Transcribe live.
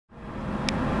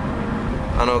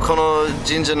この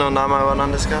神社の名前は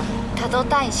何ですか？多度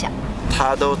大社。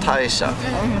多度大社。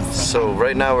So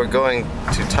right now we're going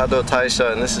to Tado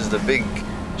Taisha, and this is the big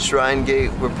shrine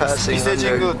gate we're passing. 伊勢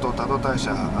神宮と多度大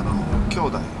社、兄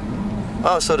弟。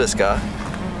Oh, そうですか。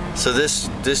So this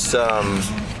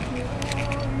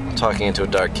talking into a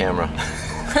dark camera.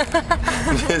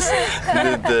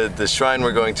 The shrine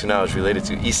we're going to now is related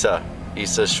to Issa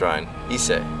shrine.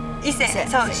 Ise. 伊勢、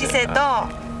そう、伊勢と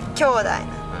兄弟。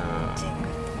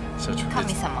So it's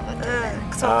神様が。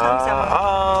そう、神様。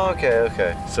Oh, okay.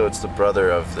 So it's the brother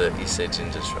of the Ise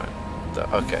Jinja shrine.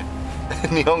 Okay.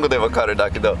 日本語でわかるだ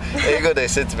けど、英語で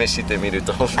説明してみる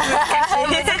と難し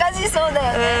そう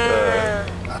だよね。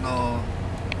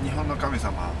日本の神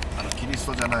様、キリス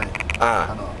トじゃない、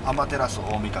アマテラス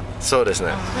大神。そうです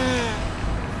ね。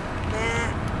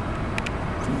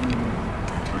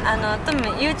多分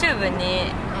YouTube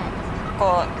に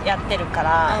こうやってるか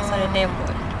ら、それでよ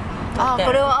く。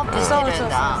これをアップしてるん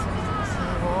だ。す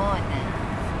ごいね。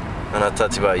あなたた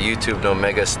ちは YouTube の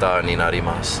メガスターになり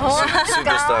ます。スーパース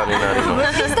ターになり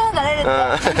ます。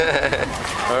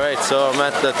Alright, so I'm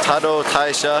at the Tado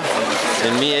Taisha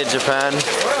in Mie, Japan,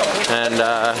 and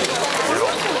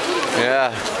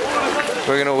yeah,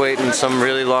 we're gonna wait in some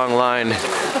really long line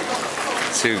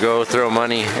to go throw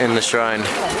money in the shrine.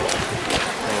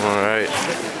 Alright.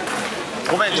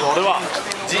 ごめん、俺は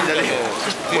神社で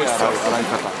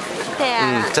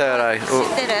手洗い。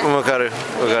わかる。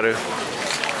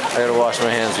I gotta wash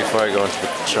my hands before I go into the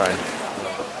shrine.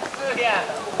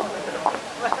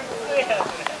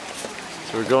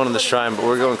 So we're going to the shrine, but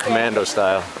we're going commando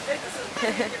style.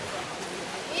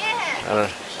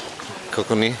 こ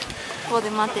こに。ここで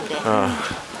待ってて。は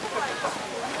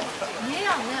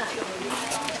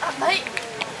い。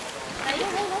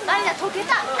溶け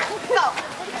た。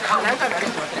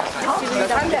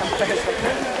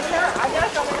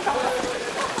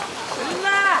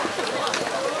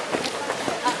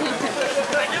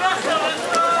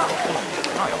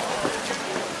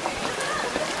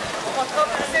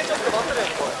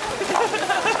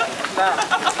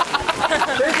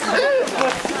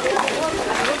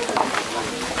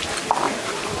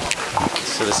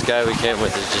So this guy we came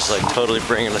with is just like totally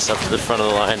bringing us up to the front of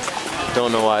the line.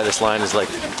 Don't know why this line is like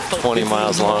 20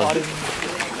 miles long.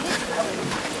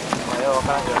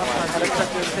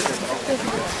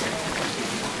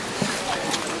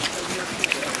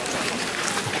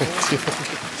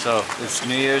 So it's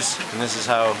New Year's, and this is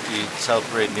how you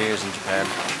celebrate New Year's in Japan.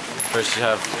 First you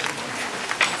have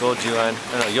gold yuan,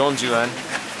 no, yon yuan,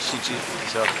 shichi.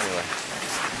 So anyway.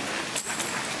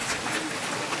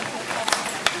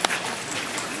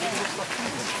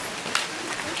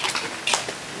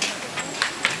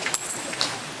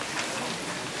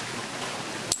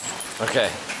 Okay.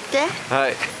 Okay.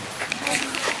 Hi.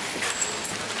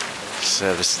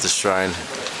 So this is the shrine.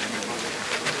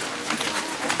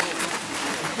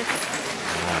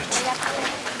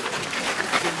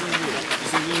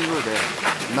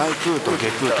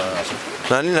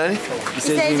 Nani? 伊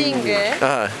勢神宮。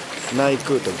内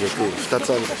宮と下宮2つ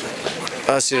あるでし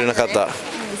ょ。知らなかった。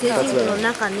伊勢神宮の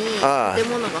中に建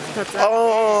物が2つある。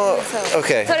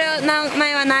Okay. それを名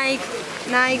前は内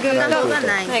宮と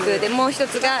内宮で、もう一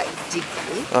つが下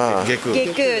宮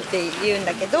って言うん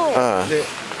だけど。で、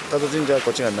多度神社は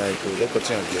こっちが内宮で、こっ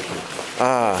ちが下宮。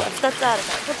2つあるから、こ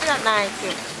っちが内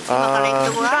宮。今から行く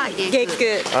とこが下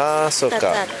宮。そうか。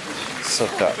そう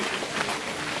か。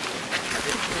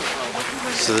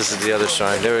So this is the other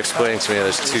shrine. They were explaining to me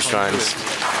there's 2 shrines.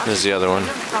 There's the other one.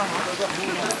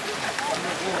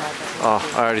 Oh,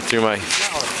 I already threw my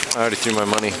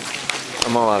money.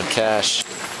 I'm all out of cash.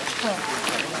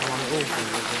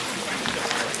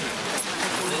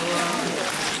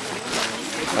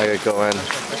 I gotta go in.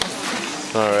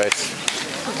 All right.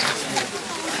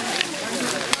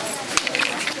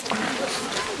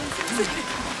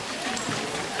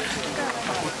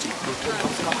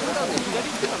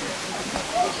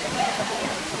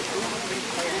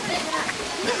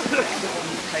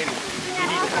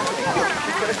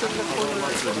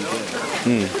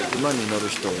 Hmm. 馬に乗る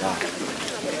人が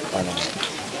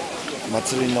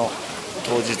祭りの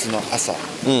当日の朝、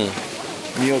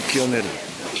身を清める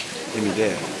意味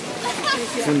で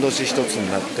ふんどし一つ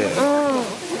になって、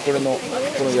この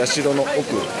社の奥、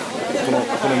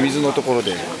この水のところ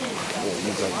で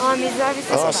水浴び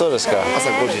する。そうですか。朝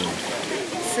5時に。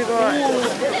すごい。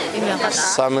意味わかった？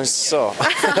寒そう。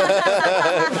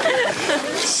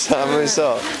寒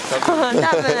そう。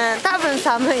多分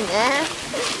寒いね。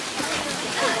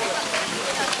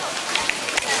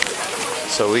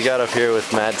So we got up here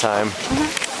with mad time.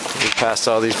 We passed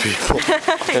all these people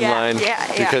in line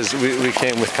because we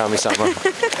came with Kami-sama,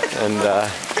 and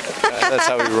that's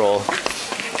how we roll.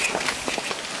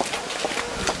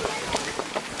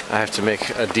 I have to make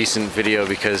a decent video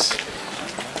because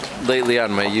lately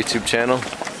on my YouTube channel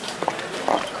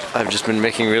I've just been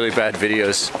making really bad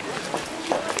videos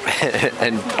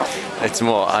and いつ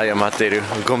も謝ってる。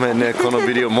ごめんね、この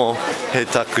ビデオも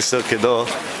下手くそけど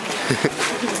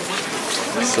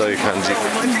そういう感じ。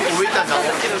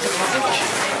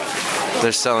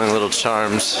They're selling little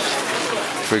charms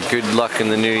for good luck in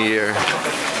the new year.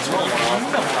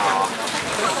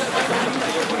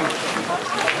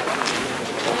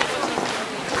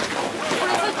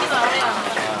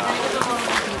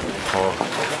 Oh,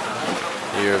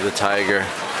 Year of the Tiger.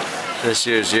 This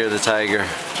year's Year of the Tiger.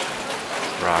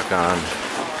 Rock on.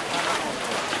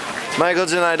 マイク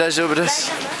じゃない、大丈夫で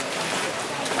す。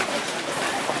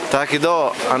だけ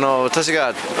ど、私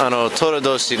がトル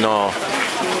年の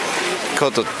こ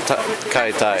と書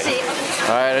いたい。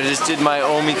Alright, I just did my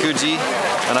omikuji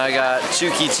and I got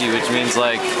chukichi, which means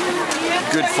like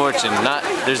good fortune. Not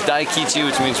there's daikichi,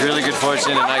 which means really good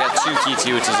fortune, and I got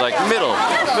chukichi, which is like middle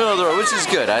of the road, which is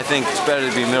good. I think it's better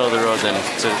to be middle of the road than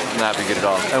to not be good at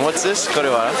all. And what's this? これ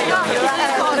は？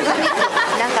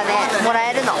なんかね、もら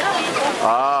えるの。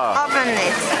Ah. オープン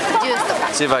です。ジュースとか。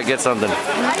See if I get something.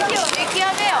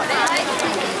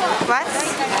 What?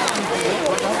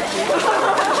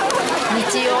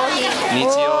 日用品。日用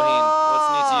品。What's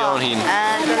日用品？ね、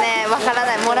わから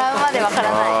ない。もらうまでわか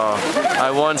らない。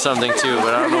I won something too,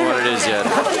 but I don't know what it is yet.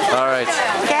 All right.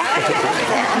 Okay.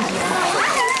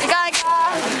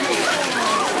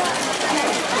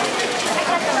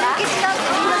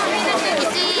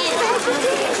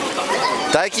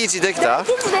 大吉できた？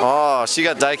 Oh, she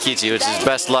got 大吉, which is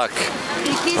best luck.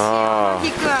 引くは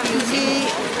右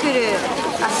来る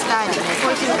明日にね、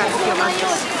こう静かに今日待って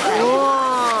お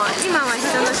ー、今は人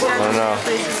の知ら I な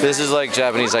don't い know. This is like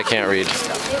Japanese I can't read.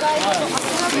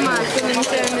 今手にし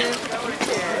てるね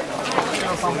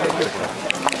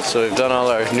So we've done all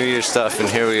our New Year stuff, and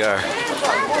here we are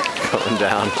going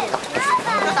down.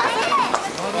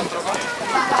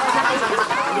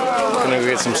 Gonna go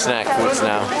get some snack foods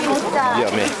now.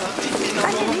 Yummy.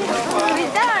 見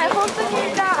たい、本当に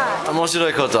見たい面白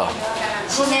いこと。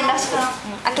新年らしくあ、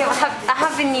今日はハ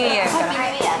ッピーニューイヤーから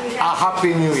ハッピ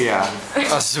ーニューイヤ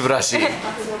ー。あ、素晴らしい。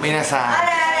皆さん、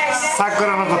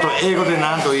桜のこと英語で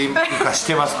何と言うか知っ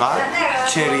てますか？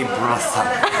チェリーブロッサム。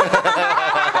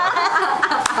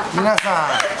皆さ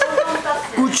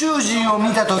ん、宇宙人を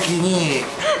見たときに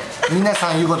皆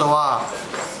さん言うことは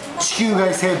地球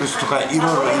外生物とかいろい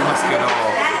ろ言いますけど、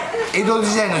江戸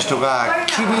時代の人が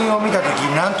キリンを見たとき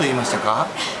何と言いましたか？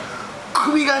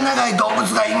首が長い動物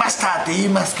がいましたって言い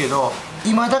ますけど、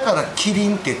今だからキリ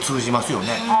ンって通じますよ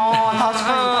ね。確か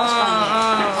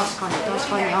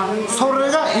に。そ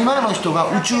れが今の人が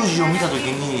宇宙人を見たとき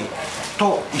に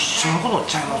と一緒のこと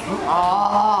ちゃいます？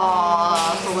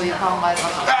ああ、そういう考え方。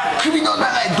首の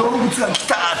長い動物が来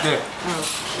たって、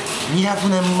200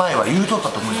年前は言うとった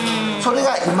と思うんです。それ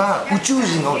が今宇宙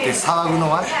人がおって騒ぐの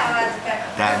は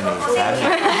ダメ。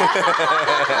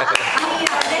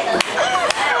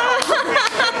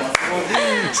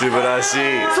素晴らしい。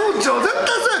そうちゃう、絶対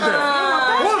そうやって。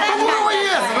徳川家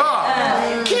康が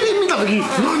キリン見た時な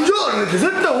んじゃあれって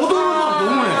絶対驚くと思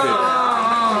うんや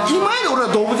って。今やで俺は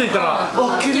動物園行ったら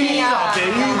あキリンやって言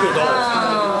うけど、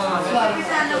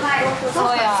そ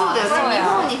うだよ。日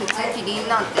本に普通キリン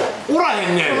なんておらへ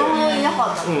んねん。子供いな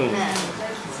かったもんね。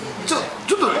ちょっ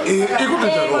とええこと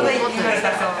言ったろ。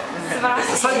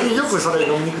最近よくそれ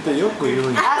飲みに行くてよく言う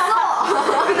んや。あ、そ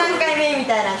う。何回目み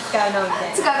たいな使うのみたい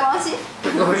な使い回し？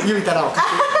言うたら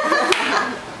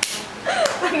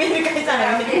メール返さ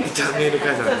ないメール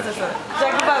返さない。ジャ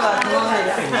ック・バウアーと飲んで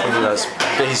る Look at us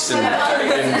based in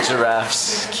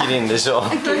giraffes. キリンでしょ。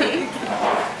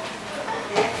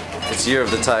It's Year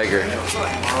of the Tiger.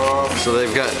 So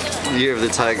they've got Year of the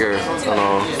Tiger.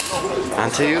 な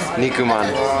んていう？肉ま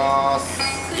ん。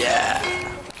Yeah.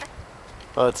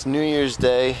 Well, it's New Year's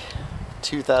Day,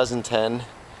 2010,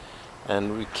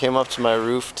 and we came up to my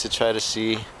roof to try to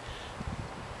see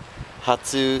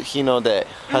Hatsuhinode.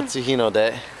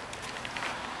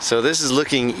 So this is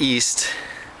looking east,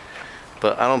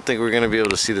 but I don't think we're going to be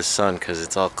able to see the sun because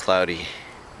it's all cloudy.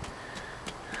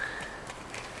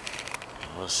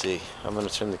 We'll see. I'm going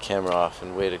to turn the camera off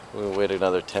and wait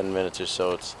another 10 minutes or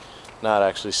so. It's not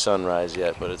actually sunrise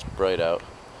yet, but it's bright out.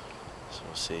 So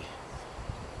we'll see.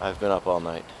 I've been up all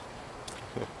night.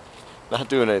 Not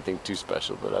doing anything too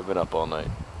special, but I've been up all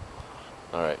night.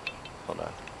 Alright, hold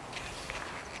on.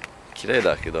 綺麗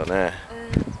だけどね、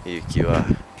雪は。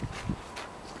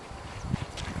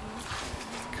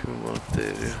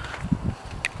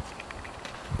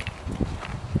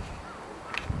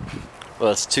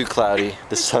Well, it's too cloudy.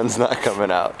 The sun's not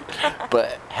coming out.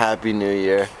 But Happy New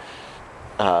Year.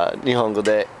 日本語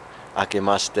で明け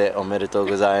ましておめでとう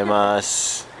ございま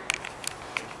す。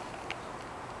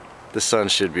The sun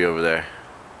should be over there.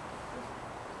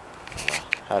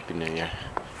 Happy New Year.